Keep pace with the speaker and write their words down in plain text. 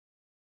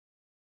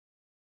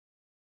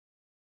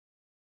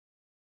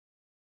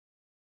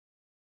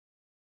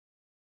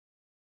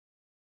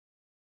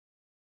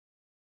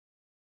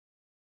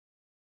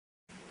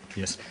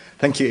Yes,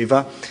 thank you,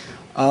 Eva.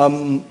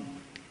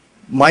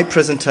 My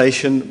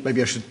presentation,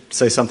 maybe I should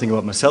say something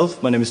about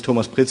myself. My name is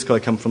Thomas Pritzkow. I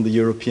come from the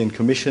European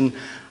Commission,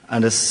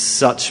 and as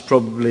such,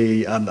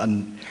 probably,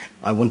 and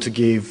I want to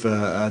give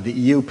the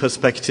EU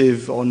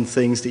perspective on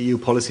things, the EU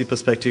policy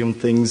perspective on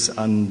things,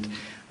 and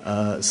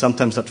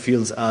sometimes that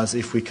feels as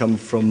if we come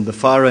from the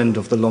far end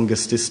of the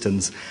longest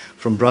distance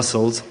from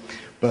Brussels.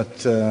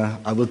 But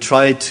I will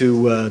try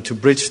to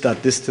bridge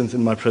that distance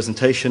in my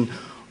presentation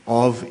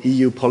of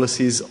EU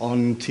policies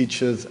on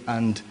teachers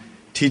and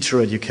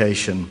teacher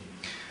education.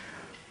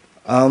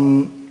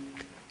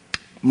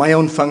 My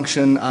own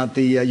function at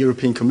the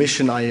European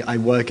Commission, I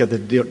work as the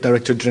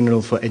Director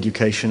General for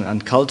Education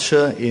and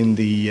Culture in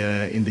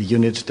the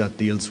unit that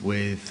deals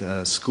with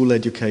school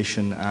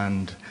education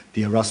and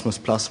the Erasmus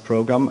Plus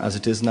program, as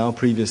it is now,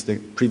 previously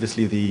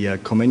the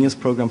Comenius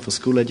program for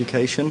school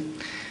education.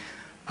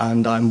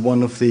 And I'm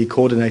one of the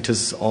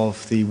coordinators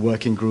of the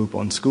working group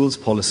on schools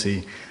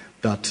policy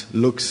that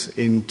looks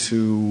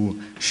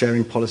into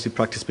sharing policy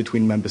practice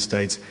between member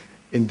states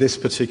in this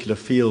particular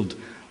field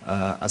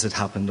as it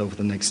happened over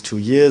the next 2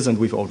 years, and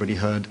we've already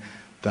heard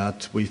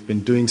that we've been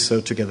doing so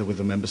together with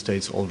the member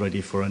states already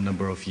for a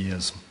number of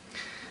years.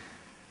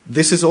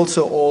 This is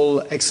also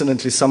all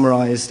excellently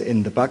summarized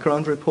in the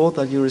background report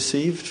that you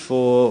received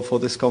for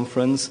this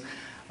conference,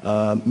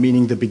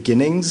 meaning the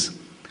beginnings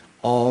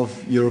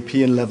of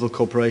European level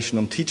cooperation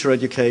on teacher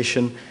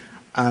education,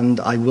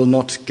 and I will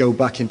not go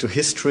back into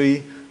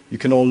history. You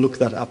can all look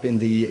that up in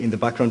the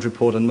background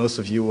report, and most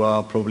of you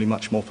are probably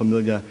much more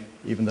familiar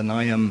even than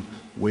I am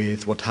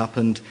with what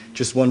happened.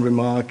 Just one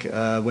remark,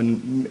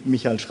 when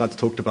Michael Schratz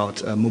talked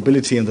about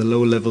mobility and the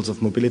low levels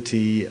of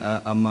mobility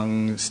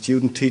among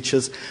student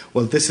teachers,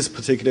 well, this is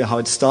particularly how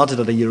it started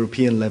at a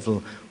European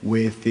level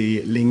with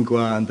the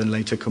Lingua and then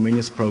later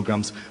Comenius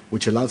programs,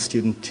 which allowed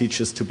student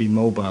teachers to be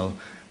mobile.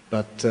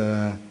 But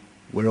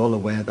we're all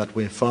aware that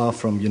we're far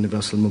from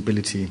universal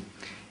mobility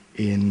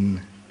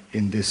in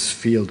this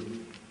field.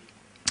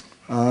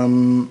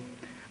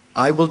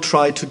 I will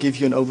try to give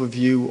you an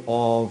overview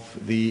of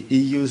the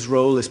EU's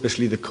role,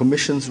 especially the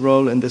Commission's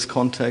role in this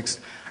context,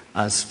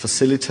 as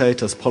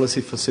facilitator, as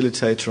policy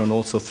facilitator, and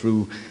also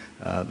through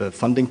the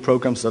funding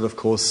programs that, of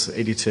course,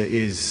 EDiTE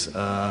is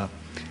a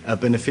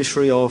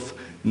beneficiary of.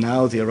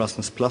 Now the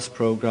Erasmus Plus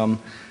program.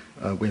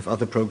 We have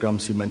other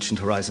programs. You mentioned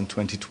Horizon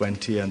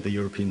 2020 and the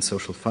European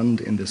Social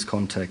Fund in this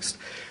context.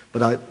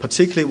 But I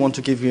particularly want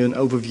to give you an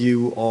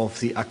overview of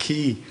the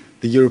acquis,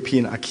 the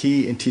European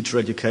acquis in teacher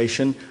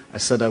education. I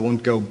said I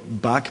won't go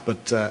back,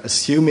 but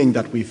assuming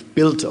that we've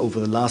built over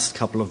the last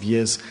couple of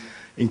years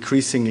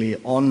increasingly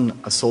on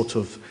a sort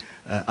of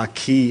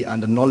acquis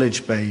and a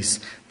knowledge base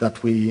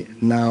that we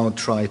now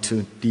try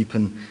to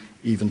deepen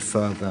even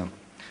further.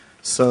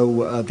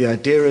 So the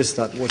idea is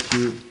that what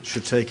you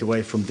should take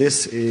away from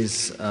this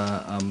is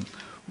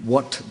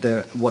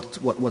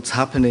what's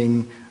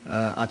happening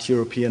at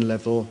European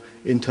level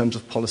in terms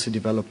of policy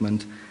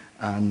development,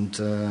 and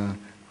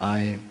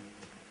I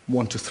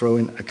want to throw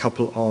in a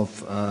couple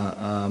of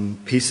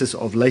pieces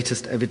of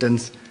latest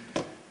evidence.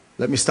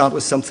 Let me start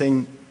with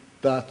something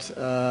that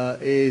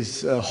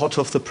is hot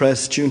off the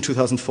press, June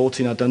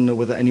 2014. I don't know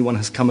whether anyone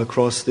has come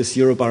across this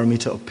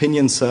Eurobarometer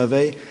opinion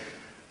survey.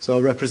 So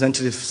a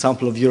representative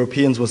sample of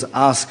Europeans was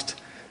asked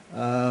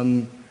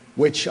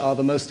which are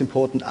the most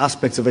important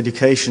aspects of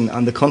education,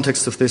 and the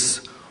context of this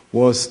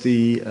was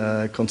the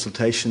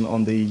consultation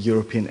on the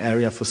European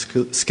area for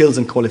skills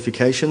and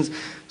qualifications.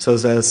 So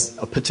there's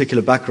a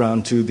particular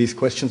background to these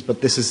questions, but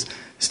this is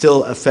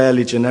still a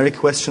fairly generic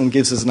question,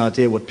 gives us an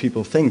idea what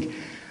people think.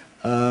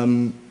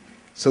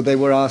 So they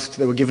were asked,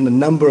 they were given a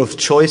number of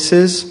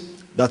choices.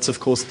 That's of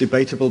course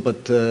debatable,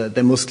 but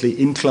they're mostly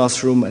in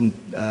classroom and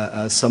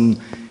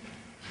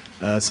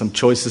some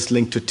choices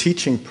linked to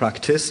teaching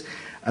practice.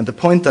 And the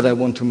point that I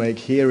want to make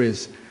here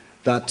is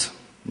that,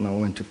 no,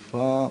 I went too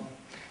far,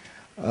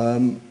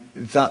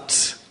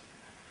 that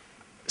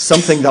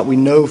something that we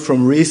know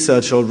from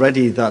research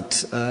already,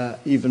 that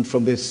even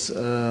from this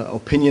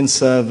opinion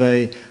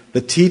survey,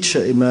 the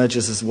teacher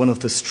emerges as one of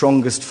the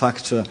strongest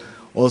factors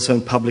also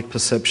in public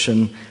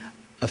perception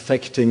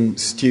affecting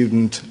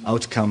student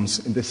outcomes.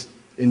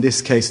 In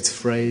this case, it's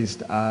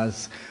phrased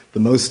as the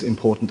most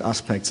important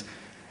aspects.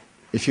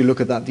 If you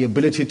look at that, the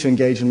ability to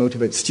engage and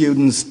motivate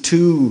students,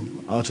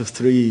 2 out of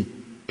 3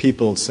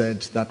 people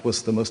said that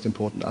was the most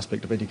important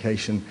aspect of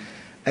education.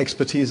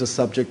 Expertise or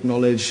subject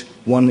knowledge,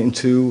 1 in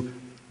 2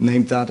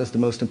 named that as the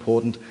most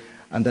important.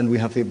 And then we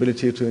have the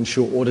ability to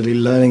ensure orderly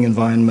learning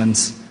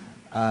environments,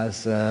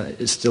 as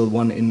is still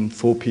 1 in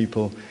 4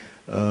 people.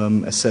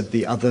 As said,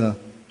 the other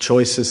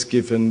choices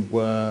given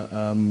were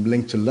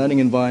linked to learning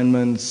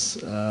environments,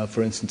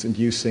 for instance,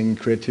 inducing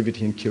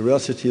creativity and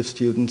curiosity of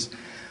students,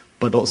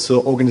 but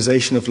also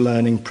organization of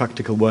learning,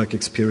 practical work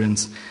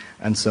experience,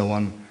 and so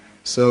on.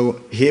 So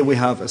here we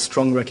have a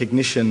strong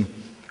recognition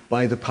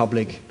by the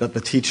public that the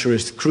teacher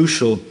is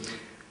crucial.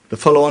 The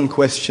follow-on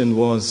question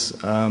was,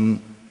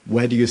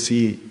 where do you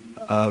see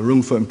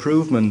room for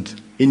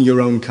improvement in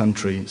your own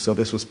country? So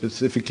this was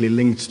specifically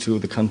linked to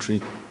the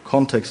country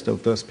context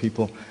of those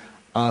people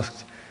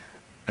asked.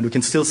 And we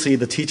can still see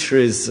the teacher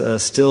is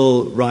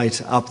still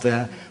right up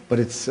there, but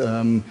it's,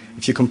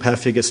 if you compare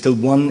figures, still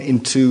 1 in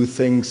 2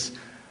 things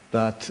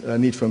that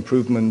need for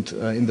improvement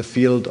in the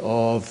field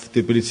of the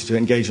ability to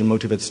engage and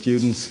motivate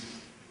students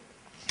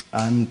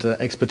and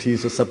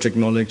expertise or subject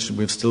knowledge.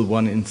 We're still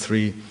 1 in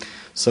 3.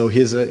 So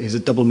here's a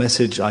double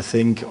message, I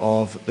think,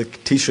 of the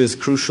teacher is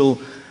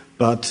crucial,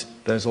 but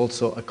there's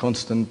also a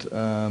constant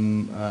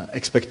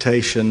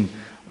expectation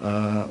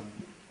that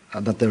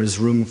there is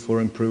room for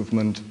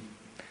improvement.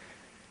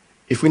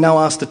 If we now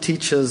ask the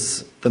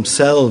teachers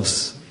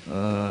themselves,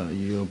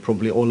 you're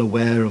probably all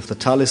aware of the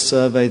TALIS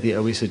survey, the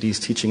OECD's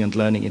Teaching and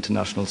Learning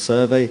International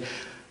Survey,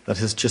 that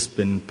has just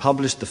been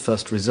published, the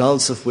first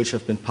results of which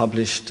have been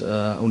published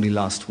only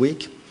last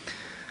week.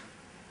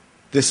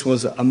 This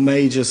was a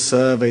major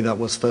survey that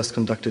was first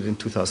conducted in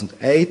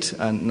 2008,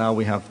 and now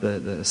we have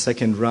the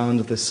second round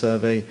of this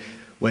survey,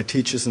 where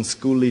teachers and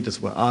school leaders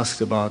were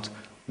asked about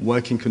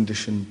working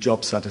condition,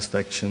 job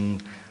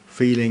satisfaction,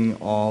 feeling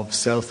of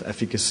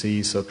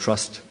self-efficacy, so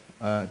trust,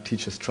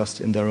 teachers'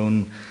 trust in their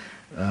own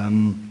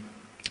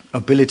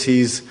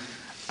abilities,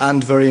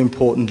 and very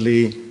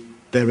importantly,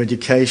 their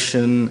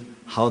education,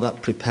 how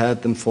that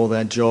prepared them for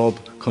their job,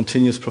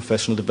 continuous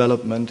professional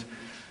development.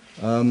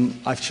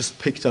 I've just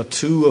picked out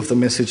 2 of the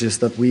messages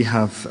that we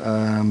have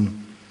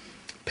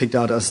picked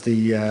out as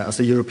the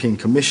European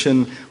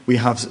Commission. We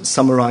have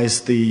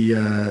summarized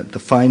the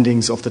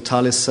findings of the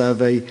TALIS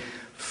survey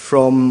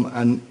from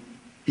an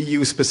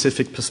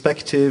EU-specific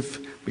perspective,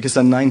 because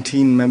there are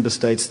 19 member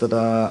states that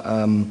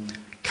are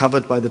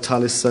covered by the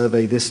TALIS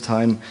survey this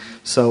time,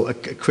 so a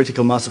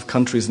critical mass of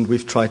countries, and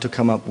we've tried to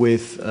come up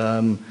with,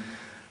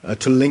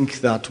 to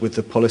link that with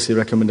the policy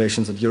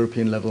recommendations at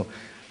European level.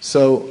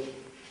 So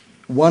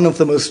one of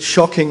the most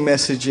shocking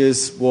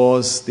messages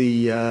was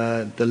the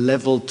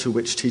level to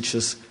which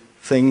teachers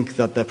think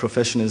that their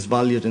profession is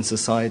valued in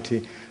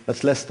society.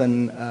 That's less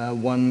than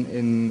 1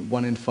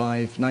 in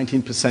 5.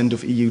 19%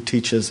 of EU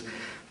teachers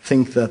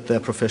think that their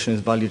profession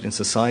is valued in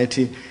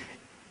society.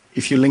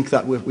 If you link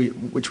that with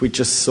which we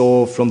just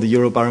saw from the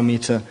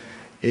Eurobarometer,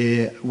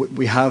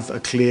 we have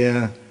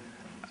a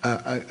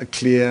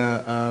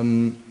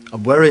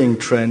worrying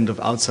trend of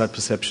outside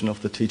perception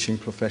of the teaching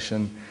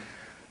profession.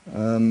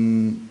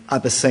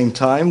 At the same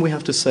time, we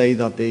have to say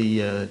that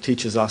the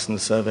teachers asked in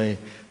the survey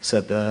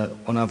said they're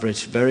on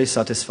average very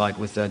satisfied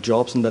with their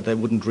jobs and that they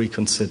wouldn't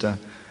reconsider,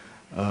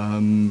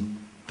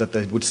 that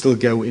they would still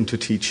go into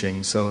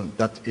teaching. So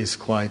that is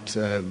quite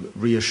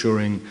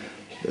reassuring.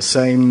 The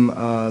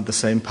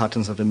same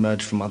patterns have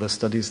emerged from other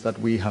studies that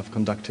we have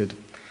conducted.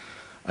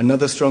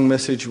 Another strong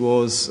message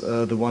was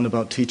the one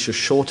about teacher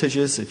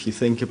shortages. If you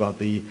think about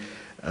the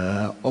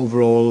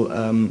overall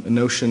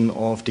notion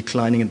of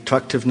declining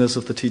attractiveness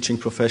of the teaching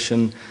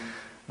profession,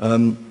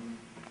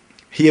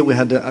 here we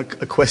had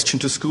a question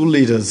to school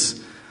leaders.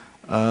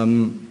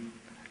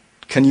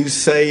 Can you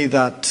say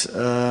that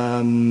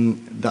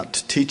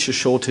that teacher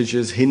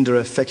shortages hinder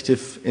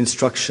effective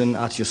instruction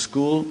at your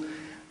school?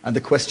 And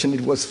the question,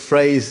 it was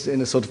phrased in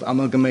a sort of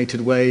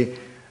amalgamated way.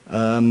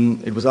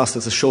 It was asked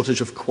as a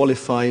shortage of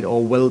qualified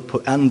or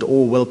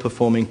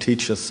well-performing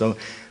teachers. So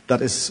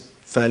that is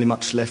fairly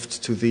much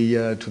left to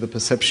the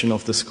perception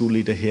of the school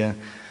leader here.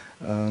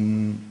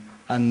 And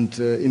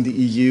in the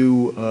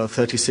EU,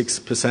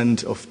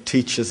 36% of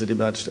teachers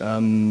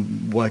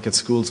work at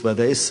schools where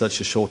there is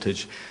such a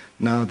shortage.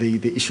 Now,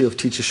 the issue of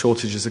teacher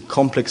shortage is a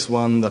complex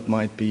one that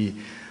might be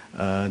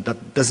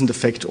that doesn't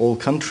affect all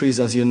countries,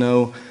 as you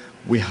know.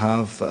 We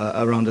have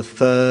around a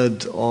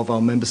third of our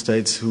member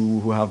states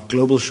who have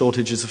global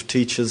shortages of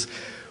teachers.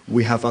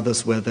 We have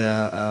others where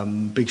there are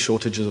big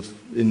shortages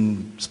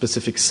in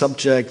specific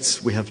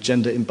subjects. We have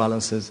gender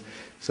imbalances.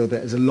 So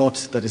there is a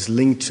lot that is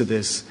linked to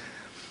this.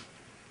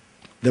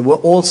 There were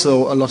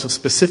also a lot of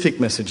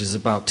specific messages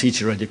about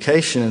teacher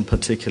education in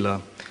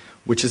particular,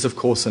 which is, of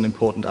course, an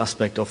important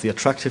aspect of the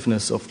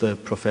attractiveness of the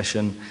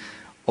profession.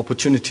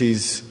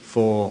 Opportunities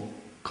for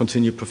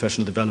continued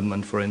professional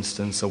development, for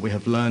instance. So we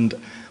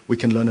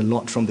can learn a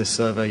lot from this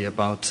survey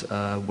about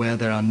where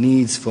there are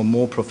needs for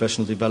more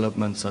professional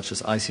development, such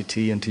as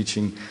ICT and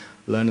teaching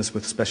learners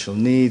with special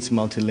needs,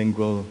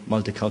 multilingual,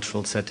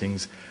 multicultural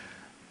settings,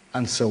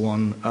 and so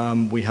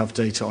on. We have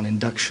data on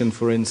induction,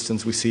 for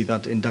instance. We see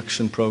that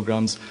induction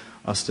programs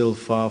are still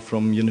far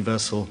from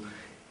universal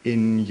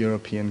in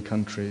European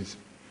countries.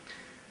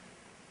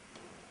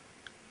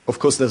 Of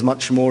course, there's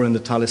much more in the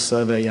TALIS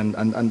survey,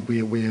 and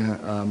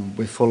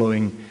we're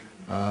following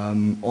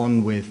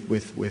on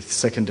with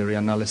secondary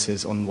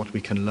analysis on what we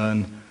can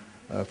learn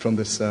from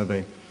this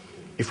survey.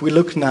 If we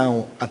look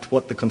now at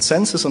what the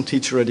consensus on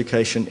teacher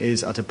education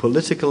is at a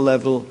political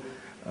level,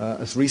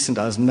 as recent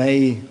as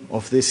May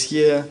of this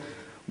year,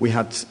 we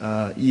had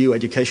EU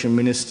education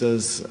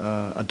ministers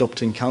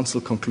adopting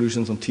council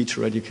conclusions on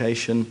teacher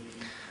education.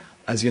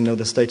 As you know,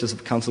 the status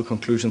of council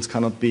conclusions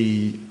cannot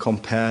be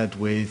compared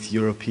with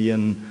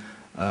European,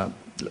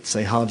 let's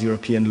say, hard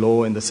European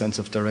law in the sense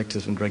of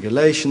directives and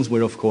regulations.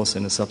 We're, of course,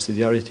 in a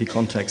subsidiarity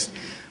context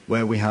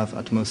where we have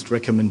at most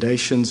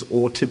recommendations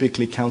or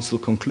typically council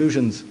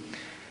conclusions.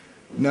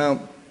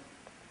 Now,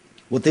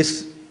 what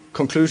this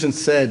conclusion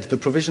said, the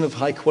provision of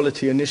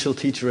high-quality initial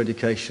teacher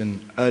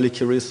education, early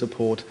career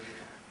support,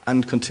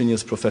 and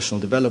continuous professional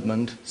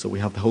development, so we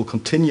have the whole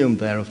continuum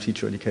there of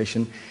teacher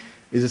education,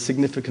 is a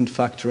significant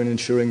factor in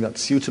ensuring that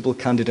suitable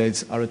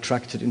candidates are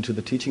attracted into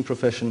the teaching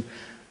profession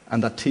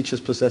and that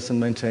teachers possess and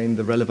maintain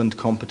the relevant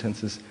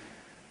competences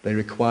they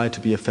require to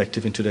be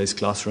effective in today's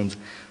classrooms.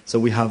 So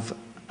we have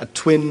a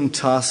twin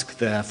task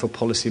there for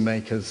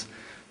policymakers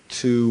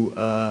to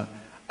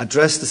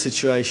address the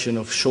situation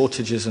of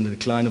shortages and the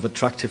decline of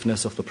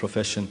attractiveness of the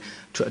profession,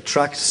 to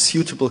attract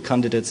suitable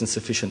candidates in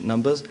sufficient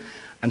numbers,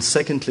 and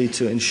secondly,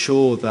 to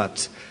ensure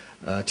that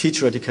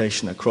teacher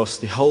education across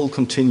the whole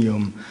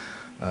continuum,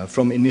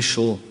 from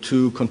initial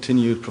to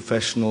continued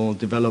professional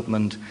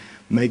development,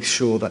 makes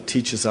sure that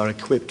teachers are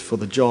equipped for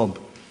the job.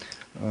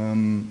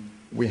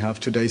 We have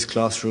today's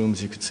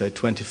classrooms, you could say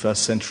 21st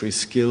century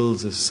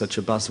skills is such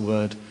a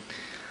buzzword.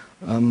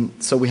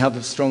 So we have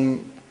a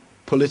strong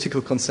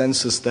political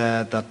consensus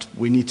there that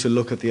we need to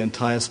look at the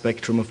entire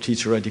spectrum of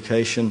teacher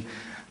education,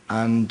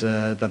 and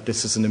that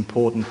this is an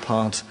important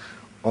part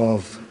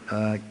of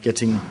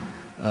getting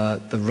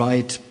the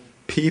right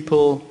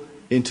people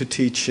into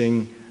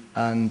teaching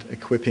and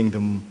equipping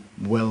them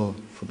well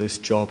for this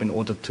job in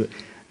order to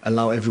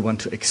allow everyone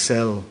to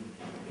excel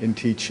in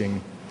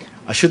teaching.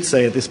 I should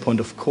say at this point,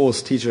 of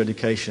course, teacher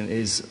education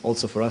is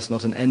also for us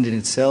not an end in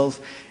itself.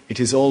 It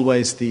is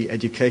always the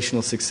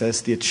educational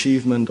success, the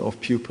achievement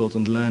of pupils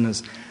and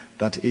learners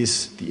that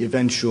is the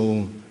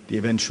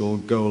eventual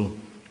goal.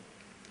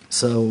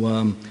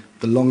 So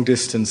the long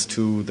distance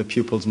to the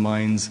pupils'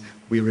 minds,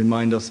 we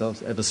remind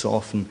ourselves ever so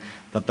often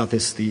that that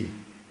is the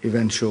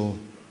eventual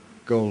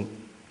goal.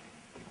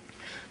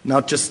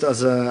 Now, just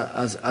as a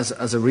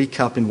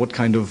recap in what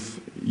kind of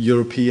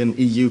European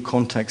EU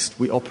context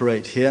we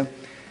operate here,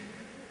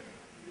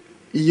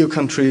 EU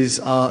countries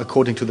are,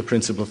 according to the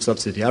principle of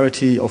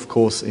subsidiarity, of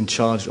course, in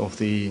charge of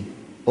the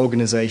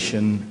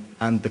organization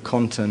and the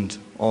content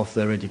of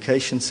their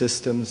education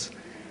systems,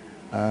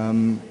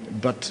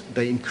 but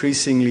they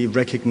increasingly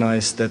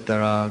recognize that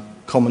there are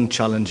common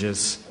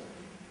challenges.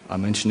 I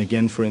mention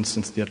again, for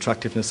instance, the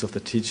attractiveness of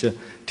the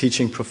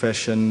teaching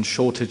profession,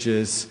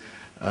 shortages,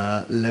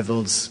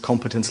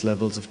 competence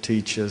levels of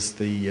teachers,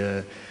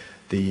 the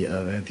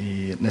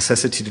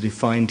necessity to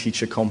define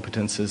teacher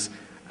competences,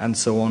 and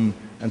so on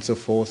and so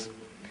forth.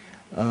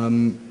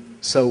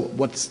 So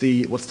what's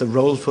the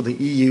role for the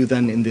EU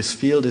then in this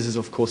field? This is,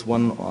 of course,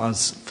 one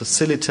as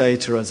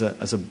facilitator,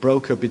 as a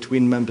broker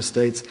between member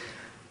states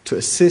to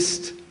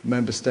assist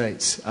member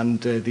states, and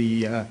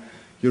the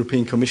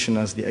European Commission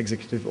as the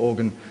executive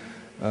organ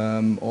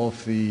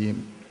of the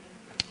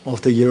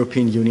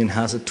European Union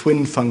has a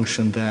twin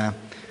function there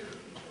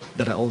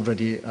that I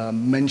already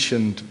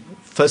mentioned.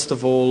 First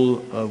of all,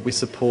 we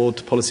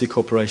support policy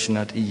cooperation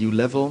at EU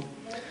level.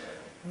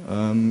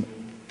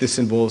 This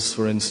involves,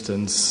 for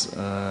instance,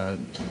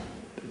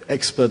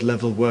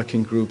 expert-level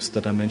working groups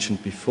that I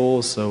mentioned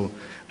before, so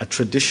a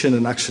tradition,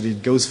 and actually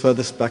it goes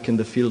furthest back in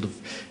the field of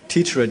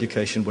teacher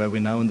education, where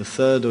we're now in the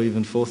third or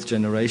even fourth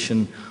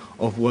generation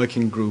of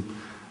working group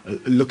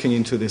looking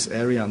into this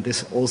area, and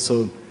this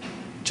also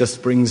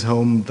just brings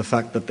home the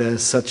fact that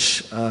there's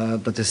such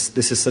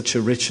this is such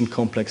a rich and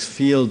complex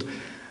field,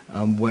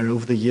 where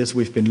over the years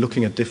we've been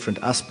looking at different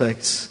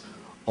aspects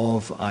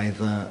of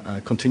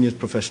either continued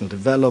professional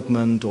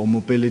development or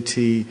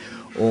mobility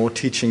or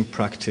teaching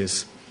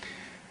practice.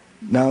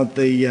 Now,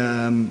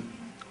 the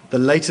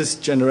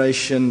latest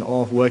generation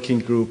of working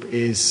group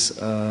is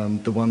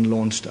the one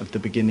launched at the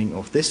beginning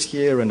of this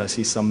year, and I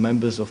see some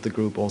members of the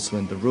group also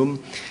in the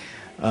room.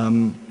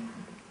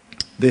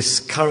 This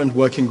current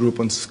working group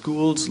on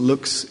schools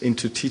looks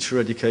into teacher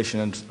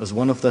education as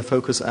one of their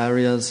focus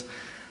areas.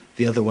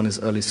 The other one is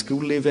early school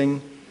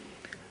leaving.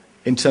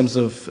 In terms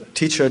of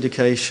teacher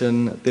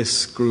education,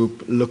 this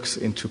group looks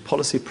into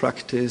policy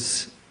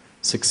practice,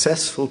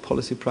 successful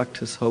policy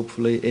practice,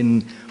 hopefully,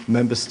 in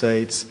member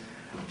states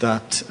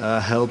that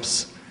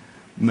helps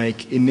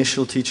make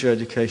initial teacher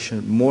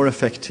education more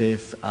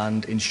effective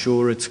and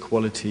ensure its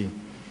quality.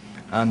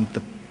 And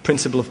the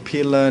principle of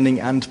peer learning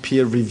and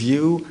peer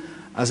review,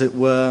 as it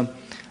were,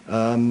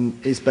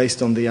 is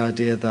based on the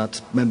idea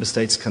that member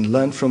states can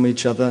learn from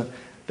each other,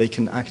 they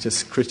can act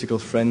as critical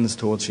friends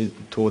towards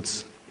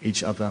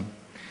each other.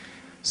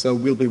 So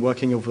we'll be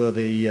working over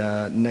the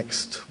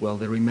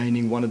the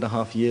remaining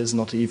 1.5 years,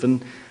 not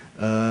even,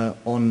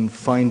 on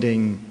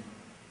finding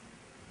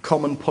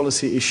common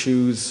policy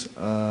issues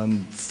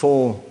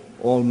for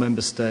all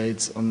member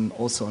states,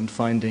 also on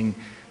finding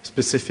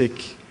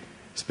specific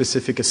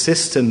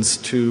assistance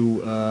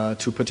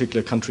to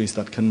particular countries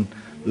that can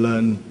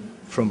learn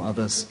from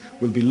others.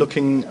 We'll be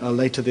looking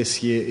later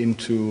this year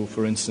into,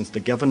 for instance, the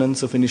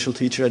governance of initial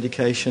teacher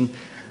education,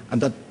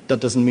 and that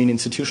doesn't mean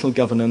institutional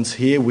governance.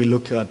 Here we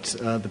look at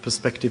the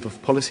perspective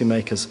of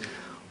policymakers.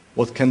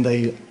 What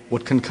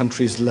can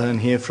countries learn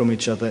here from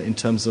each other in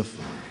terms of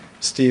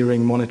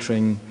steering,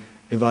 monitoring,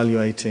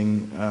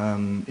 evaluating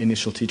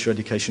initial teacher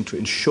education to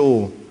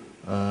ensure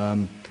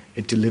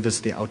it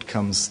delivers the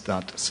outcomes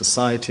that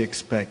society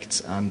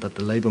expects and that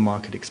the labor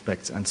market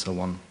expects, and so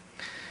on.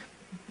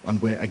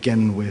 And we're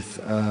again with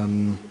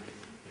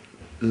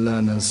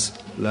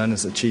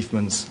learners'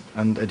 achievements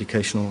and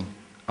educational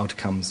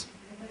outcomes.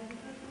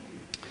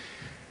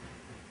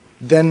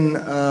 Then,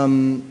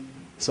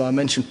 so I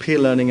mentioned peer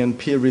learning and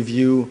peer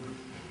review.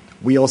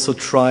 We also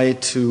try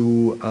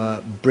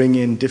to bring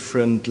in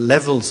different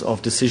levels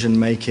of decision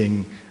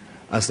making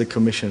as the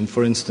Commission.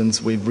 For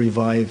instance, we've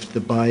revived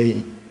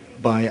the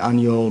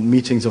biannual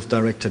meetings of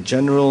Director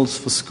Generals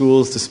for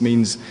schools. This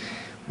means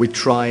we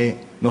try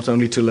not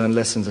only to learn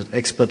lessons at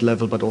expert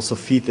level, but also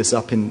feed this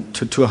up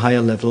to a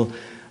higher level.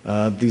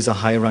 These are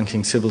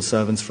high-ranking civil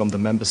servants from the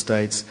member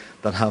states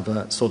that have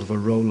a sort of a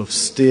role of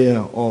steer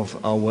of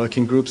our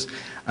working groups.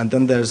 And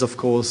then there's, of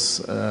course,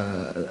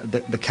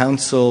 the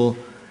Council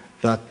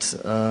that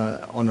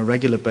on a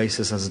regular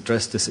basis has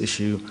addressed this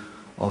issue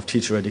of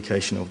teacher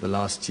education over the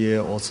last year,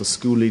 also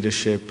school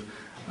leadership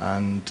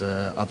and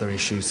other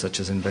issues such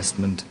as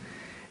investment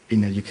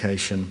in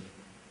education.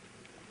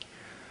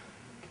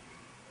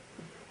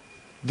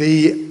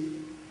 The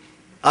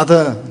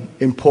other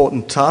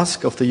important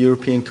task of the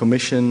European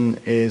Commission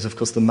is, of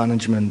course, the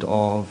management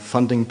of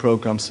funding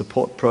programs,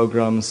 support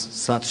programs,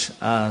 such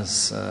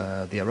as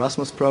the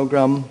Erasmus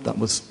program. That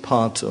was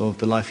part of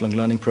the lifelong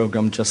learning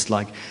program, just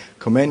like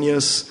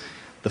Comenius.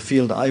 The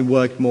field I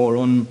worked more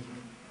on,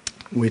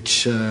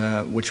 which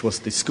was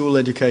the school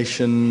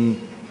education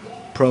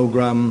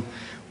program,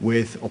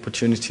 with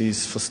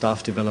opportunities for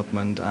staff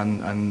development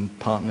and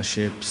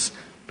partnerships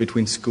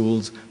between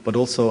schools, but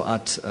also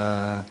at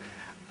a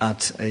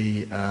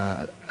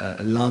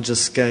larger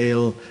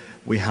scale.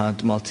 We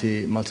had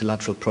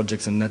multilateral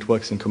projects and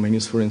networks in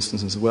Comenius, for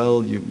instance, as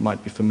well. You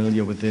might be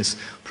familiar with this,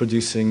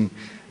 producing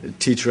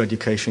teacher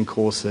education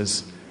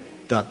courses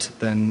that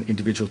then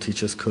individual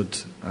teachers could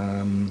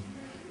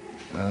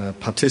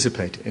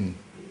participate in.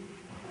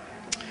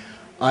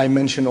 I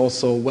mentioned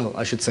also, well,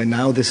 I should say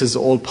now this is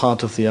all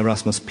part of the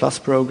Erasmus Plus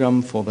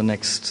program for the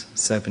next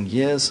 7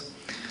 years.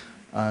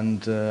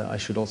 And I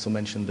should also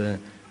mention the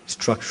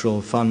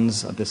structural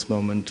funds at this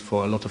moment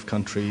for a lot of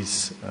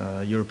countries.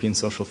 European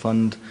Social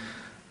Fund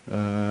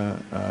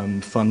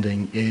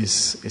funding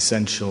is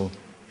essential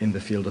in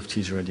the field of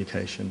teacher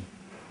education.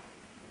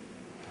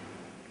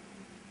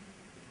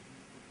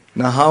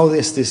 Now, how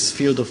is this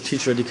field of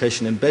teacher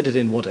education embedded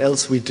in what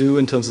else we do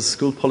in terms of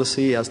school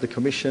policy as the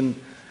Commission?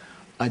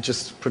 I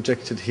just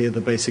projected here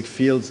the basic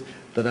fields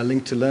that are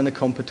linked to learner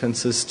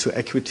competences, to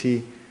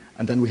equity,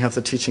 and then we have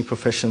the teaching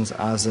professions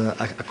as a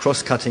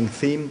cross-cutting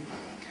theme.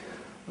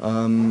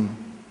 When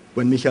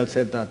Michael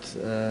said that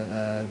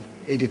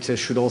EDiTE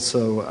should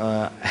also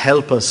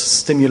help us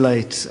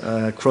stimulate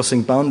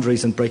crossing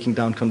boundaries and breaking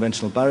down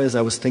conventional barriers,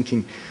 I was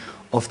thinking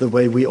of the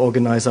way we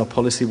organize our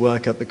policy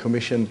work at the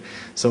Commission.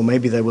 So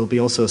maybe there will be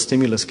also a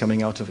stimulus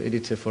coming out of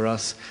EDiTE for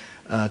us,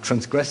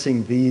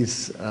 transgressing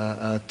these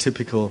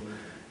typical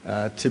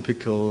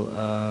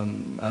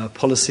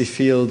policy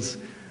fields,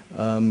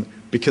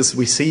 because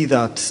we see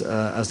that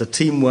as a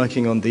team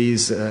working on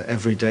these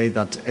every day,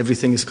 that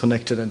everything is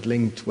connected and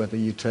linked, whether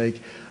you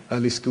take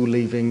early school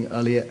leaving,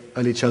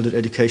 early childhood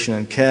education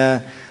and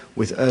care,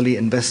 with early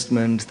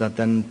investment that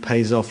then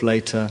pays off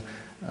later,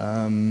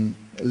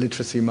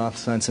 literacy, math,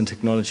 science and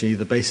technology,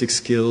 the basic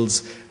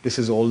skills. This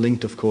is all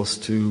linked, of course,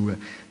 to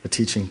the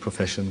teaching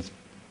professions.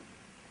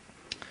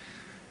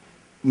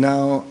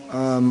 Now,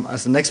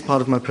 as the next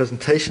part of my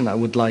presentation, I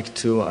would like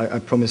to, I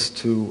promise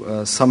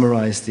to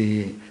summarize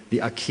the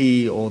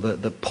acquis or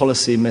the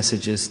policy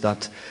messages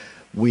that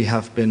we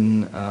have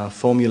been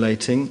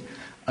formulating.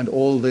 And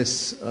all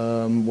this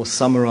was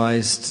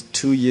summarized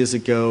 2 years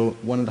ago,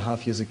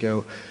 1.5 years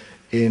ago,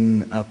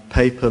 in a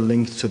paper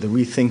linked to the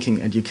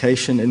Rethinking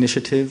Education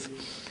initiative.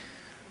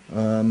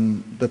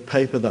 The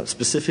paper that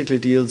specifically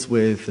deals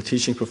with the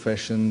teaching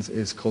professions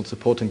is called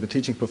Supporting the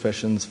Teaching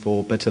Professions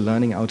for Better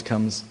Learning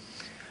Outcomes.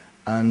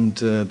 And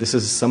this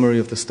is a summary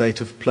of the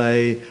state of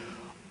play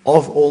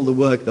of all the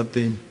work that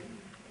the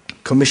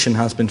Commission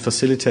has been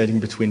facilitating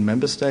between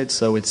member states.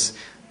 So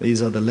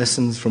these are the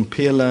lessons from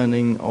peer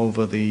learning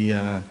over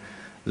the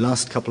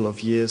last couple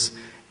of years,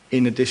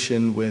 in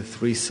addition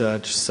with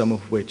research, some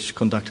of which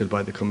conducted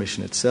by the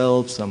Commission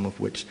itself, some of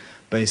which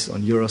based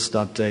on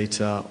Eurostat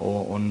data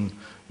or on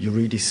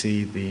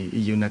EUREDICE, the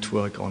EU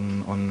network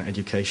on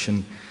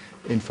education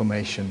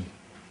information.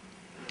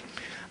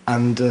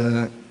 And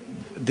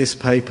this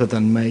paper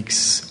then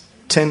makes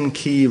 10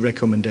 key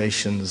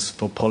recommendations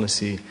for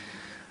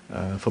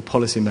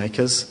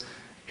policymakers.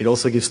 It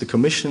also gives the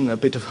Commission a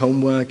bit of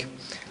homework,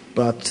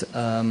 but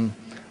I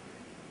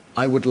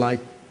would like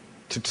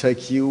to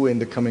take you in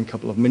the coming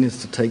couple of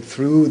minutes to take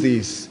through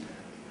these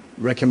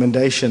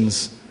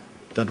recommendations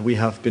that we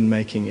have been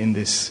making in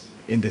this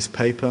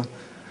paper.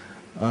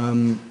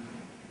 There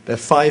are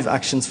 5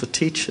 actions for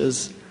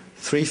teachers,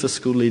 3 for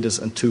school leaders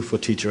and 2 for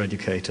teacher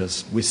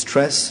educators. We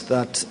stress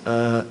that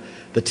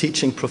the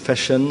teaching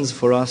professions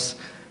for us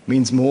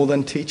means more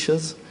than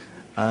teachers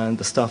and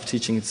the staff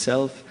teaching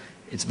itself.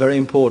 It's very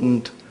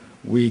important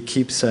we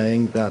keep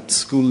saying that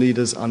school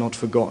leaders are not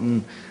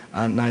forgotten,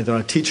 and neither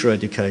are teacher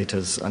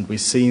educators. And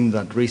we've seen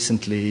that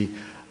recently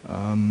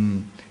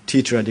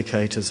teacher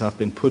educators have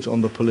been put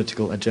on the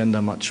political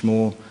agenda much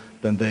more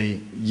than they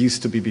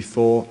used to be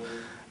before.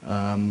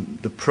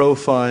 The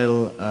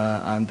profile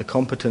and the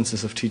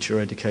competences of teacher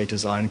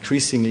educators are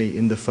increasingly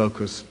in the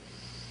focus.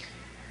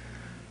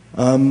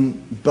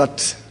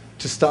 But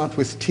to start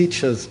with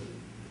teachers,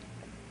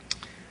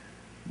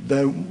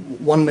 the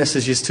one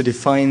message is to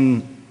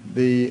define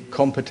the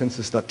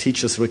competences that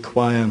teachers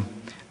require.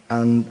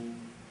 And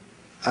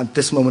at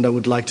this moment I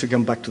would like to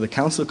come back to the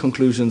Council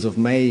conclusions of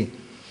May,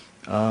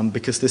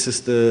 because this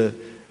is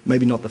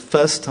maybe not the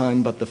first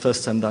time, but the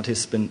first time that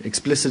has been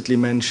explicitly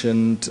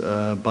mentioned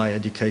by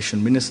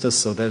education ministers.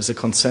 So there's a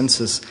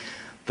consensus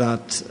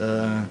that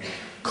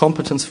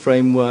competence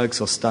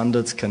frameworks or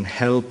standards can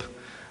help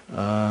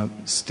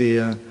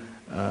steer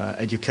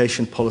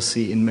education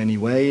policy in many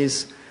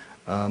ways.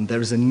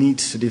 There is a need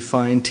to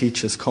define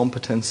teachers'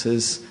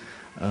 competences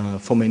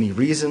for many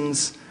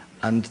reasons,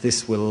 and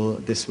this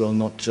will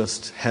not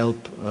just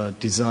help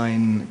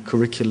design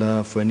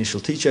curricula for initial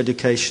teacher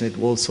education. It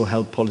will also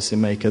help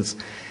policymakers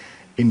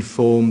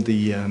inform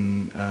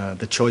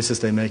the choices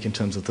they make in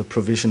terms of the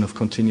provision of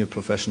continued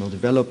professional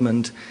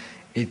development.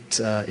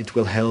 It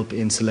will help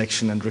in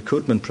selection and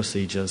recruitment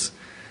procedures.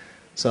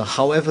 So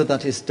however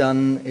that is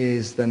done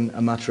is then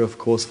a matter, of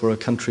course, for a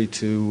country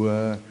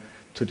to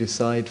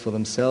decide for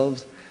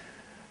themselves.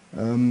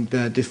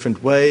 There are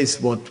different ways.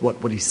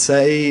 What we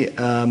say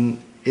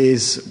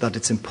is that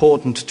it's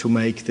important to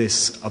make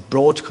this a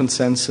broad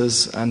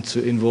consensus and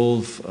to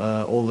involve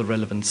all the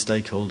relevant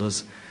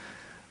stakeholders,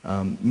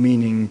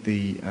 meaning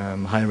the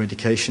higher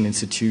education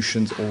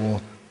institutions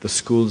or the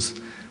schools,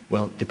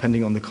 well,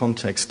 depending on the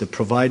context, the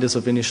providers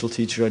of initial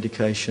teacher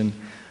education,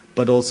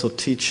 but also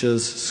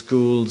teachers,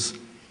 schools,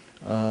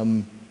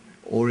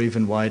 or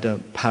even wider,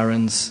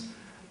 parents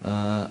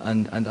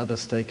and other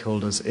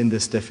stakeholders in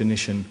this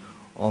definition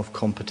of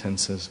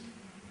competences.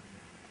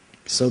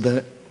 So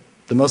the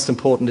most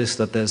important is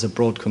that there's a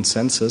broad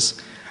consensus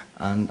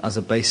and as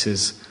a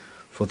basis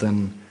for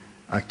then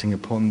acting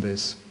upon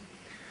this.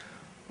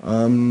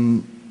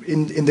 In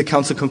the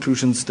Council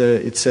conclusions,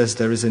 it says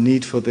there is a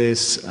need for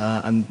this,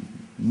 and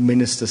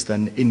ministers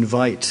then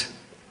invite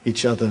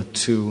each other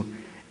to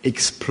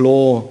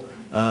explore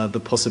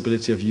the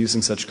possibility of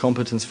using such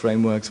competence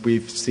frameworks.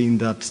 We've seen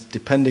that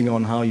depending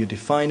on how you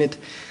define it,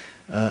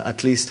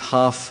 at least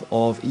half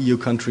of EU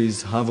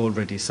countries have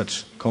already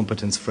such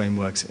competence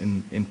frameworks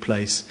in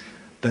place.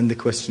 Then the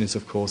question is,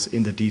 of course,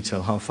 in the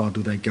detail, how far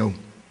do they go?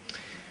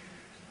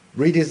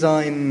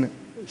 Redesign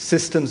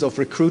systems of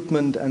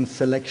recruitment and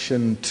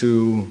selection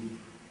to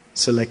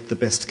select the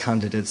best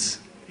candidates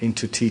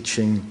into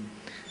teaching.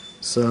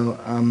 So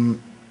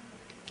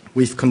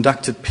we've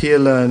conducted peer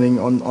learning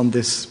on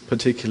this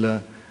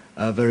particular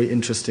very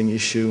interesting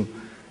issue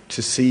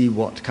to see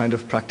what kind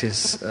of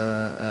practice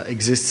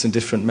exists in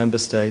different member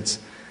states.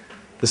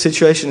 The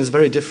situation is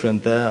very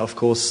different there. Of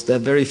course, there are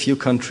very few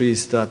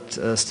countries that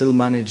still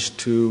manage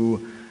to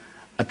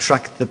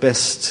attract the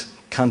best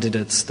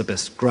candidates, the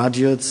best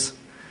graduates,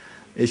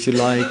 if you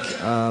like,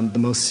 the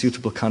most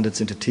suitable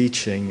candidates into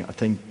teaching. I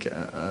think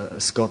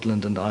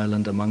Scotland and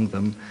Ireland among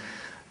them.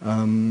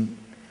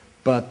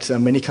 But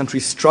many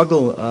countries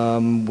struggle.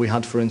 We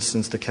had, for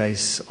instance, the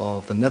case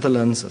of the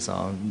Netherlands, as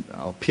our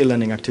peer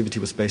learning activity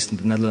was based in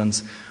the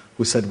Netherlands,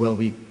 who said, well,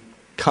 we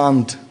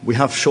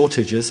have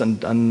shortages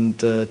and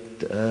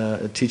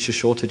teacher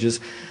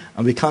shortages,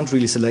 and we can't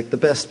really select the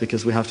best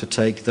because we have to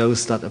take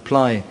those that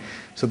apply.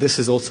 So this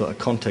is also a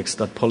context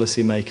that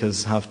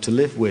policymakers have to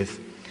live with.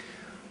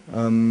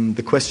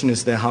 The question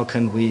is there, how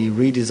can we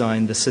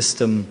redesign the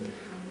system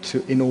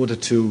in order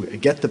to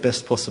get the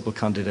best possible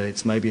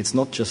candidates? Maybe it's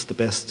not just the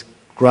best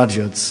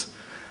graduates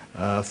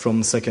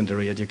from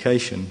secondary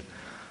education.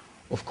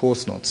 Of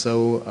course not.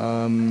 So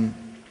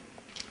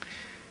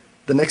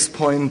the next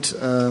point,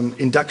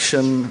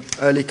 induction,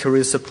 early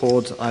career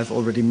support. I've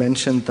already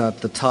mentioned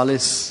that the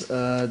TALIS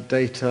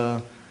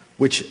data,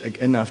 which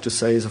again I have to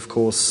say is of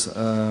course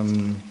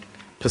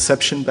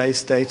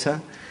perception-based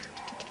data,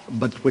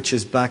 but which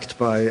is backed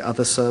by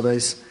other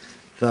surveys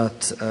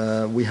that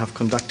we have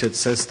conducted,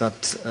 says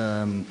that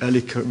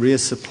early career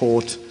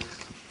support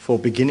for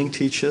beginning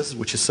teachers,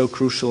 which is so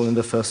crucial in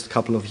the first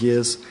couple of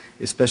years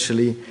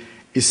especially,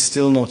 is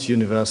still not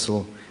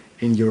universal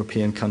in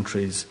European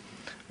countries.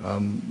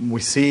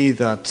 We see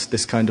that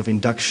this kind of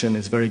induction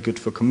is very good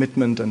for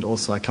commitment, and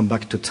also I come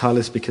back to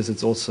TALIS because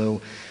it's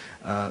also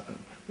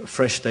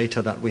fresh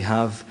data that we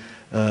have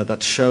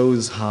that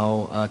shows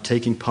how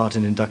taking part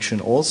in induction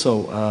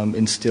also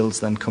instills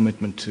then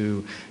commitment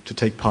to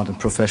take part in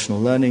professional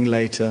learning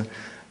later,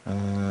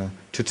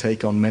 to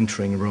take on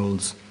mentoring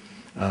roles,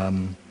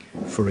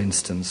 for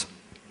instance.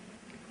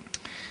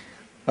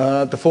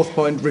 The fourth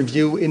point,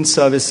 review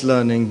in-service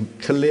learning,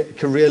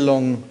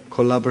 career-long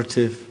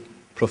collaborative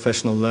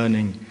professional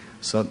learning,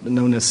 so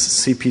known as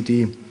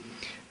CPD.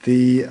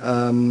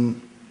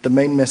 the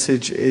main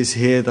message is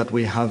here that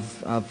we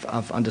have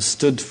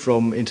understood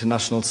from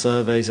international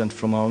surveys and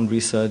from our own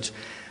research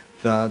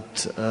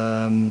that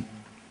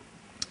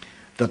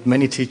that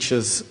many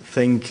teachers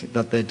think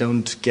that they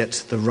don't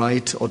get the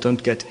right or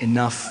don't get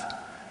enough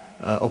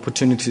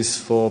opportunities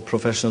for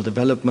professional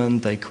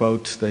development. They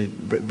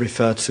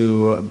refer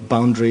to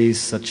boundaries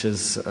such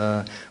as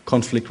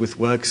conflict with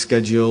work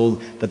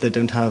schedule, that they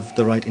don't have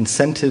the right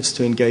incentives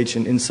to engage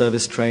in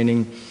in-service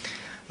training.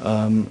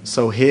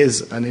 So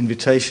here's an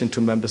invitation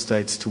to member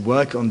states to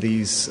work on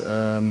these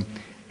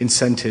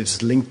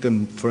incentives, link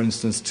them, for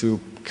instance, to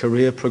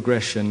career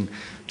progression,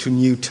 to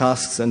new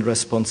tasks and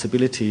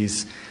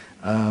responsibilities,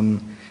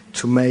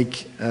 to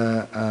make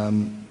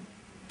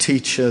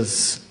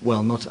teachers,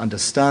 well, not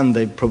understand,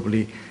 they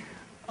probably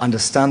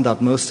understand that,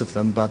 most of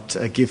them, but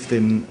give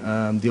them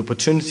the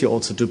opportunity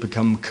also to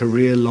become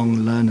career-long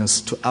learners,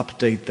 to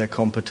update their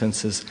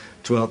competences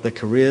throughout their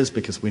careers,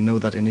 because we know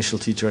that initial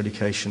teacher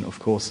education, of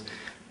course,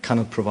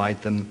 cannot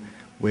provide them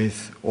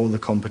with all the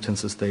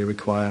competences they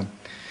require.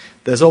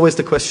 There's always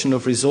the question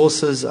of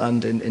resources,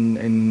 and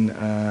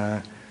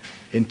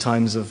in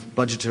times of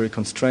budgetary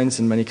constraints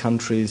in many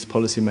countries,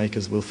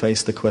 policymakers will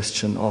face the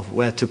question of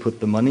where to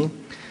put the money.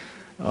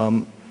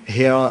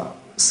 Here are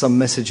some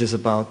messages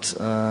about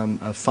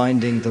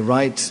finding the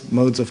right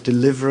modes of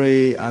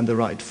delivery and the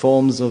right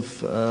forms of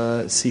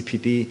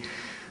CPD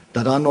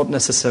that are not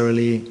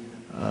necessarily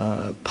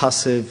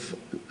passive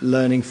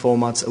learning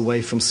formats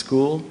away from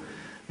school.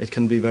 It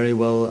can be very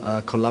well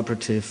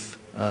collaborative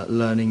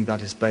learning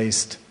that is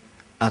based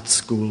at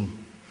school.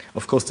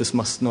 Of course, this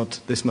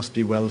must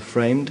be well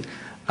framed,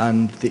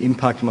 and the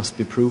impact must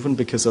be proven,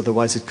 because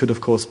otherwise it could,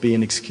 of course, be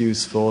an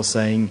excuse for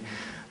saying,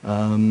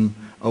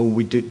 oh,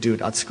 we do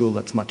it at school,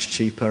 that's much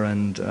cheaper,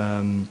 and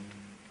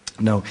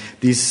no.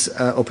 These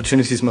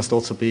opportunities must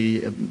also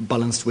be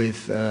balanced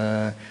with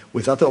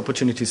other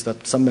opportunities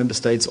that some member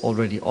states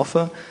already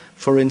offer.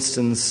 For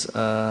instance,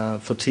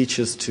 for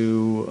teachers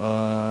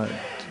to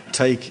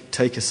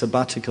take a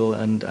sabbatical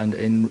and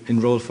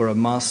enroll for a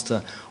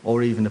master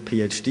or even a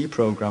PhD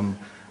program,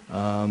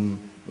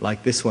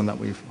 like this one that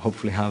we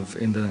hopefully have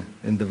in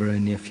the very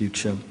near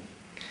future.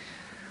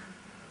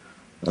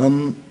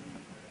 The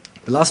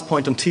last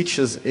point on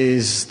teachers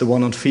is the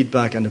one on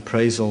feedback and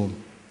appraisal.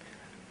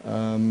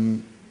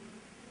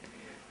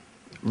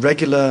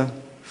 Regular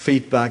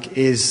feedback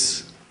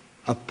is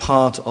a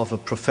part of a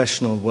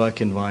professional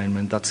work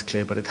environment, that's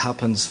clear, but it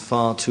happens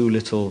far too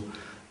little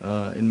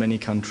in many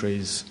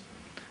countries.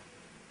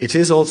 It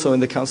is also in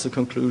the Council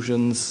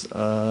conclusions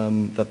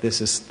that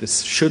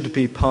this should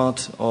be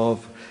part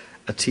of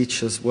a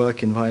teacher's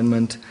work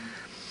environment.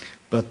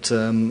 But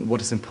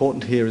what is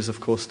important here is, of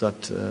course,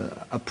 that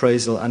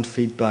appraisal and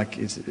feedback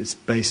is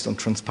based on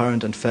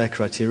transparent and fair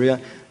criteria,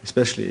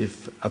 especially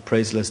if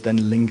appraisal is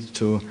then linked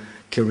to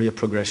career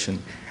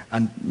progression.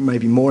 And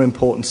maybe more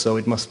important, so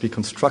it must be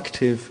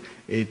constructive,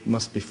 it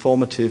must be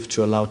formative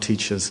to allow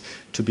teachers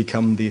to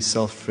become these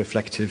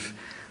self-reflective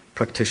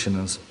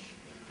practitioners.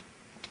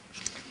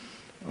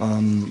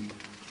 And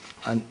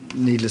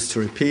needless to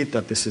repeat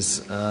that this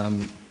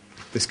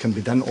can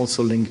be then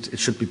also linked, it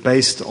should be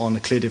based on a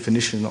clear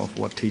definition of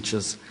what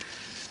teachers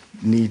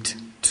need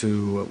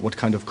what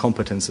kind of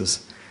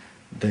competences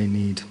they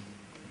need.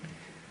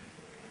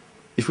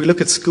 If we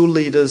look at school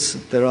leaders,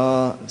 there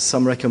are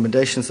some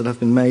recommendations that have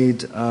been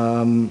made.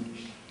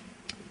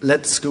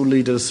 Let school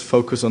leaders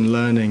focus on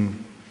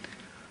learning.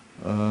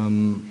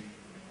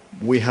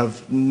 We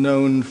have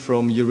known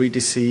from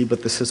EDiTE,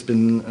 but this has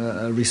been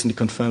recently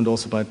confirmed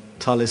also by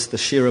Thales, the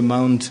sheer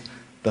amount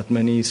that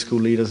many school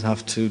leaders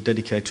have to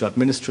dedicate to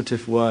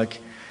administrative work,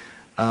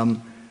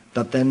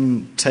 that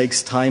then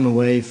takes time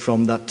away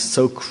from that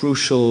so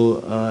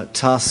crucial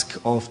task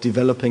of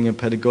developing a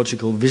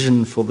pedagogical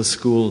vision for the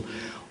school,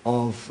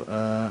 of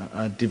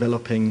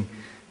developing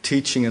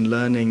teaching and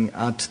learning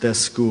at their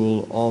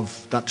school,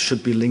 that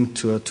should be linked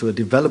to a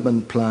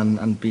development plan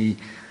and be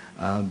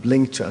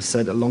linked to, as I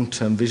said, a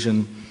long-term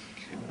vision.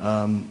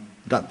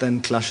 That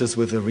then clashes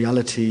with the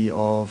reality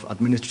of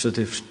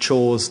administrative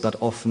chores that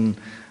often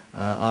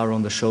are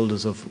on the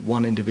shoulders of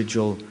one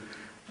individual.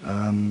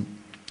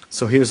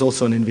 So here's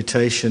also an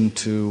invitation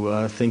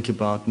to think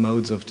about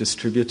modes of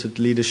distributed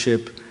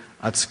leadership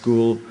at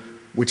school,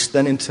 which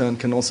then in turn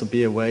can also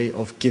be a way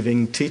of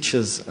giving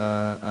teachers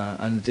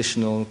an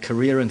additional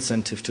career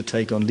incentive to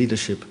take on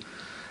leadership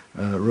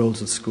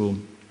roles at school.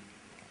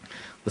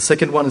 The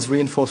second one is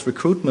reinforce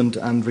recruitment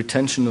and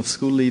retention of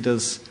school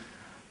leaders.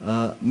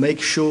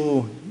 Make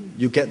sure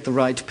you get the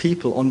right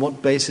people. On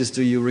what basis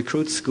do you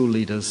recruit school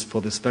leaders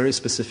for this very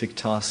specific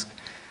task?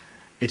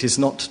 It is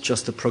not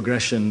just a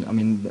progression. I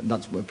mean,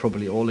 that's what we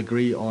probably all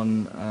agree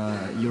on.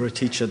 You're a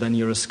teacher, then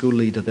you're a school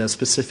leader. There are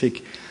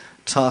specific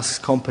tasks,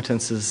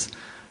 competences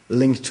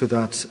linked to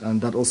that, and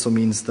that also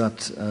means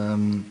that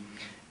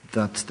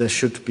that there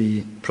should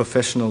be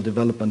professional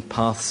development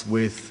paths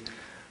with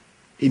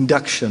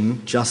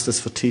induction. Just as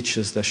for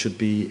teachers, there should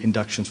be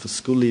inductions for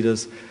school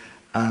leaders,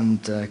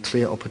 and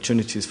clear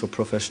opportunities for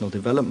professional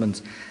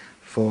development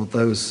for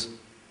those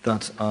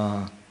that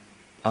are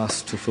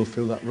asked to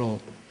fulfill that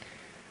role.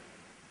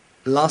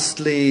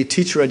 Lastly,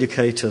 teacher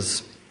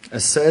educators.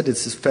 As said,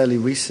 it's fairly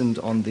recent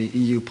on the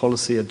EU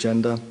policy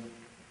agenda,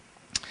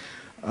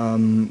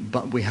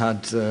 but we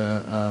had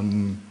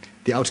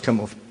the outcome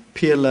of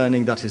peer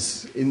learning that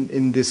is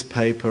in this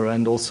paper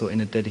and also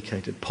in a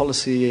dedicated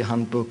policy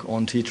handbook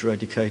on teacher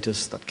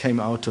educators that came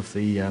out of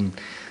the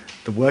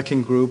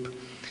working group.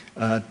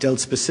 Dealt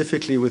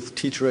specifically with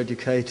teacher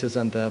educators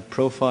and their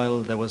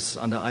profile. There was,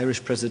 under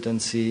Irish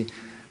presidency,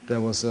 there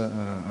was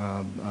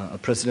a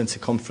presidency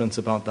conference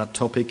about that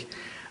topic.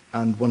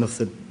 And one of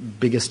the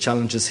biggest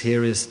challenges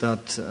here is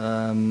that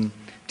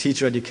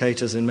teacher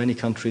educators in many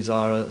countries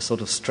are a sort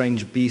of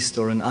strange beast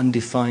or an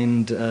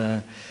undefined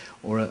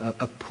or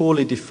a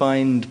poorly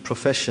defined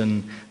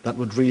profession that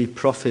would really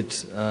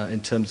profit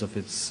in terms of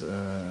its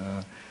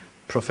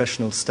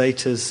professional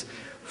status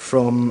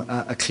from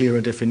a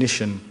clearer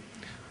definition.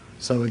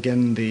 So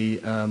again,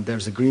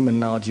 there's agreement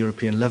now at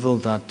European level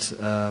that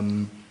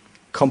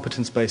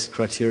competence-based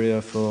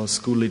criteria for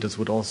school leaders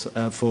would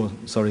also,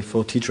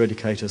 for teacher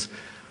educators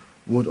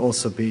would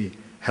also be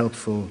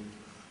helpful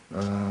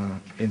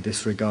in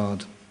this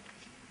regard.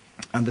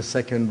 And the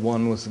second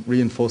one was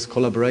reinforced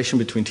collaboration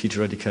between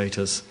teacher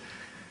educators,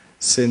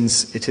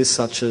 since it is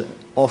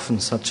often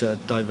such a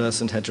diverse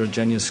and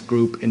heterogeneous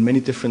group in many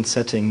different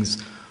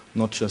settings,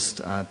 not just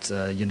at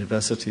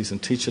universities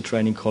and teacher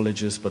training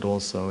colleges, but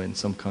also in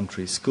some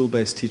countries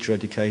school-based teacher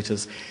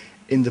educators,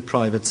 in the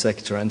private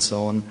sector and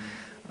so on.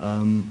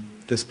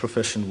 This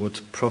profession would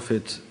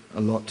profit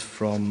a lot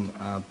from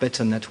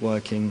better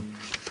networking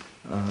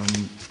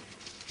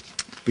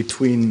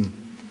between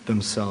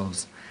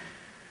themselves.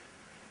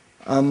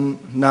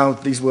 Now,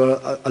 these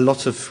were a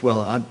lot of, well,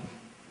 I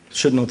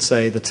should not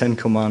say the 10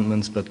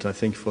 commandments, but I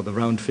think for the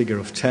round figure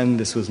of 10,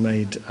 this was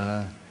made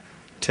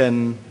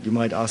 10. You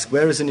might ask,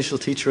 where is initial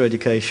teacher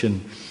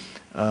education?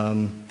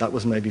 That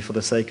was maybe for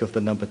the sake of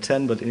the number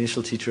 10, but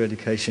initial teacher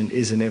education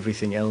is in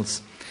everything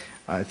else.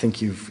 I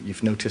think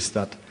you've noticed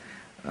that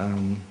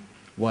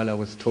while I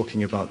was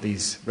talking about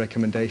these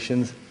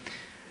recommendations.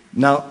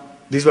 Now,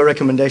 these were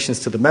recommendations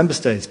to the member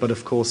states, but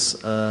of course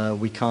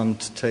we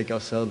can't take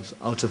ourselves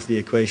out of the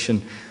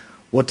equation.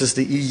 What does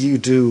the EU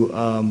do?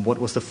 What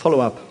was the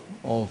follow-up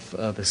of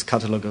this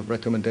catalogue of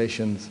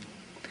recommendations?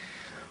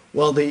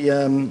 Well,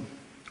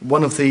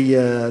 one of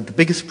the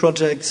biggest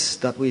projects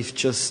that we've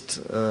just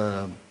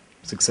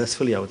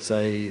successfully, I would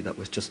say, that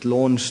was just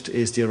launched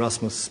is the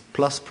Erasmus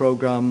Plus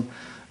program.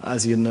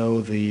 As you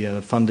know,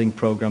 the funding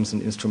programs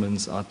and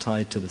instruments are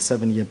tied to the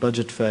 7-year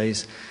budget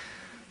phase.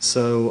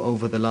 So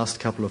over the last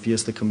couple of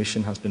years, the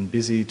Commission has been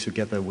busy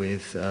together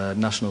with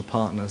national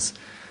partners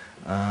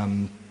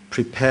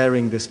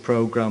preparing this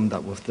program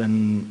that was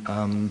then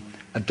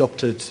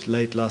adopted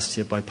late last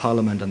year by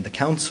Parliament and the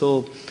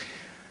Council.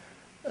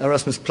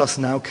 Erasmus Plus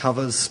now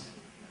covers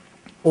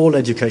all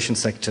education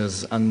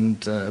sectors and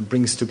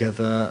brings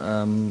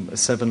together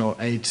 7 or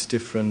 8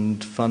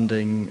 different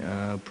funding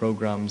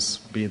programs,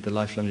 be it the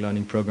lifelong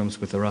learning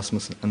programs with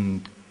Erasmus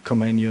and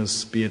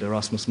Comenius, be it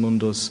Erasmus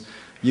Mundus,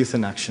 Youth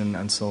in Action,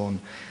 and so on,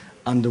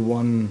 under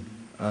one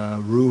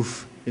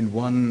roof in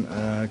one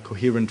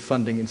coherent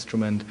funding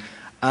instrument.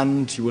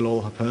 And you will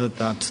all have heard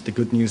that the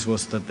good news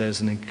was that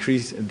there's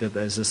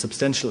a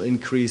substantial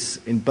increase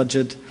in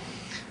budget.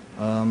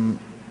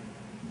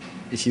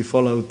 If you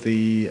followed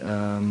the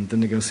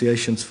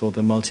negotiations for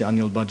the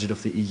multi-annual budget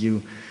of the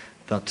EU,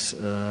 that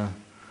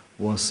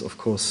was, of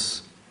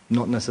course,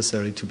 not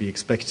necessary to be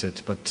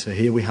expected. But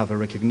here we have a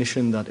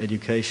recognition that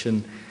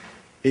education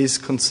is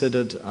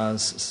considered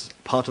as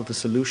part of the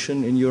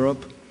solution in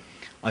Europe.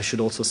 I should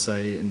also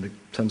say, in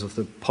terms of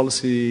the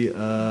policy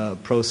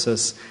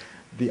process,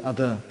 the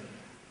other,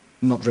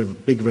 not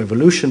big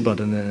revolution, but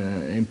an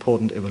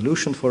important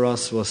evolution for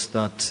us was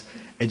that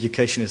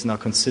education is now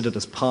considered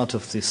as part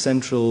of the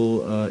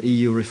central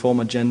EU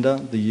reform agenda,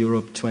 the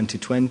Europe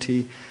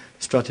 2020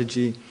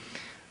 strategy.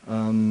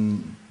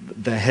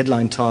 Their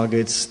headline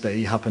targets,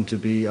 they happen to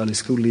be early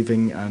school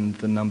leaving and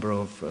the number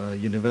of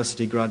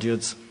university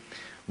graduates,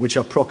 which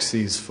are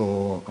proxies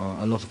for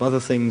a lot of other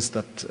things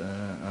that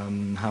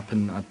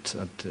happen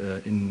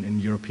in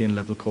European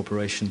level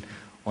cooperation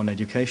on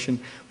education.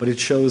 But it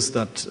shows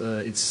that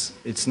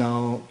it's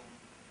now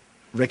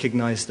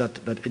recognized that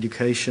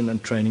education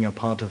and training are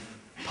part of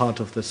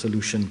the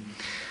solution.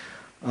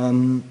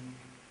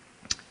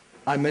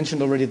 I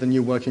mentioned already the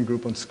new working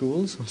group on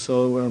schools,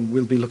 so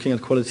we'll be looking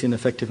at quality and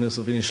effectiveness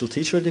of initial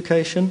teacher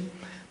education,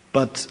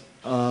 but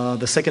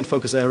the second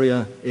focus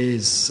area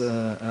is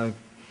how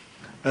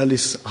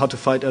to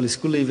fight early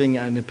school leaving,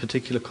 and in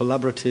particular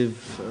collaborative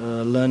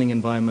learning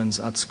environments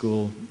at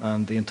school,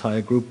 and the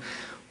entire group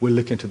will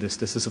look into this.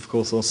 This is of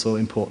course also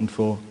important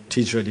for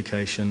teacher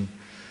education.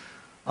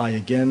 I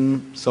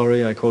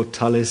quote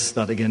Tallis,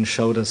 that again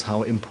showed us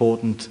how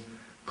important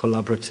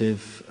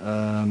collaborative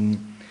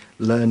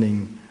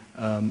learning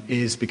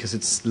is, because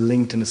it's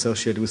linked and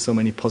associated with so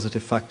many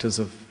positive factors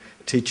of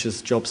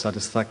teachers' job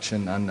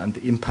satisfaction and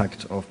the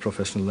impact of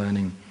professional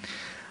learning.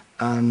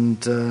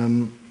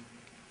 And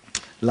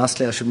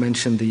lastly, I should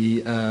mention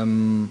the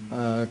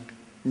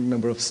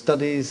number of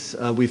studies.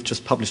 We've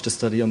just published a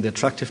study on the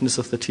attractiveness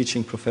of the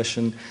teaching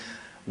profession,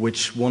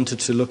 which wanted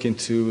to look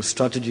into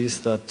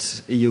strategies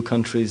that EU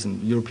countries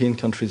and European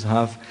countries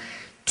have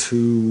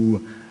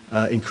to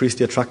increase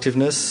the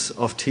attractiveness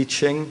of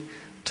teaching.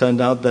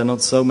 Turned out there are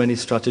not so many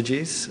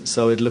strategies,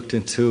 so it looked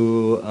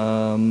into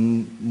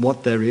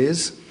what there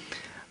is.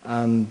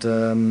 And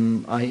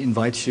I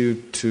invite you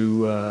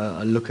to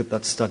look at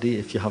that study.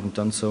 If you haven't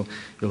done so,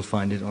 you'll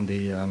find it on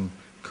the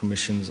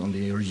Commission's, on the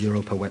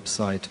Europa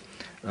website.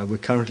 We're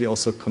currently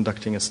also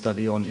conducting a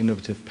study on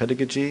innovative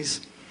pedagogies.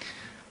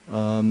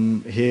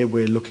 Here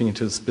we're looking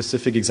into a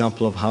specific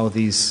example of how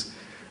these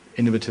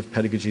innovative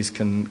pedagogies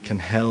can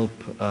help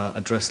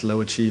address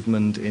low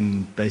achievement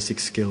in basic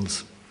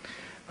skills.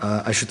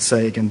 I should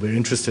say, again, we're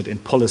interested in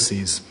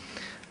policies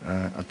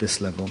at this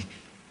level.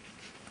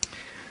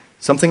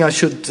 Something I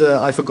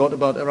forgot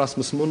about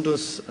Erasmus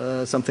Mundus,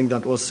 something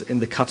that was in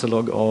the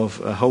catalogue of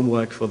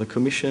homework for the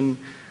Commission.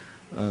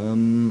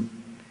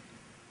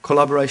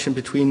 Collaboration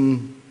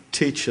between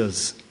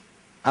teachers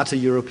at a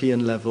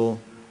European level,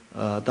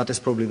 that is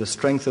probably the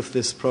strength of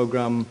this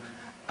program,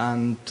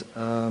 and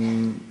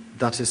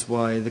that is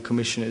why the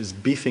Commission is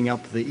beefing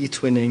up the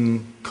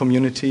e-twinning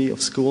community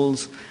of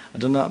schools. I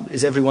don't know,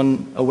 is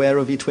everyone aware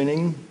of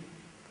e-twinning?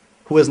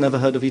 Who has never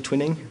heard of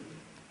e-twinning?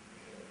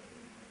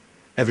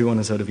 Everyone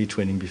has heard of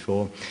e-twinning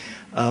before.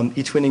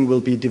 E-twinning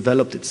will be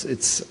developed.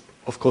 It's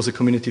of course a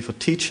community for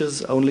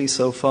teachers only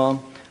so far,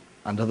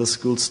 and other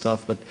school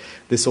staff, but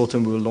this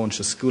autumn we will launch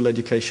a school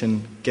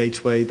education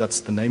gateway. That's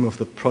the name of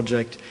the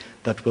project,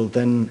 that will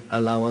then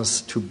allow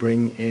us to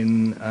bring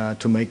in,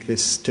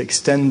 to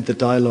extend the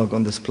dialogue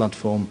on this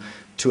platform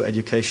to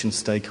education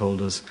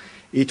stakeholders.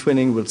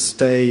 E-twinning will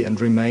stay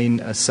and remain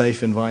a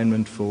safe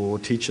environment for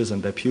teachers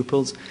and their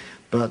pupils,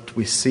 but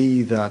we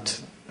see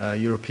that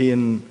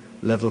European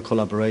level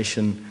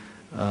collaboration,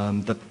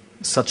 that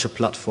such a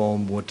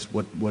platform would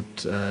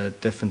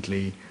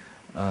definitely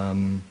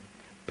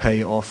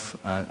pay off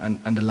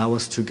and allow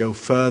us to go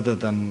further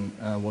than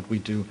what we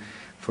do,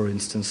 for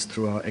instance,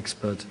 through our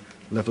expert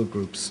level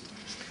groups.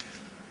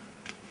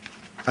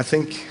 I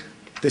think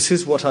this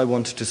is what I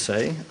wanted to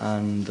say,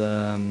 and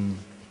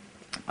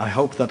I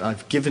hope that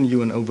I've given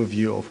you an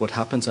overview of what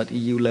happens at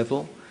EU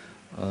level.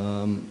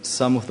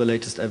 Some of the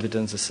latest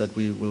evidence is that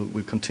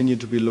we continue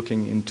to be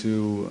looking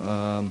into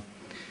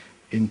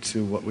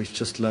what we've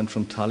just learned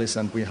from Thalys,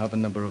 and we have a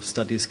number of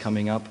studies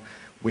coming up.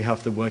 We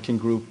have the working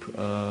group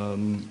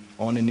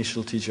on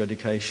initial teacher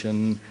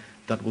education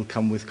that will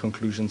come with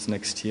conclusions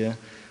next year.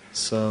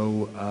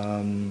 So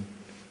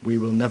we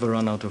will never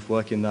run out of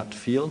work in that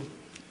field,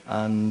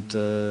 and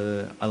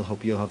I'll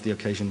hope you'll have the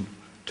occasion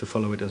to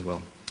follow it as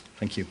well.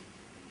 Thank you.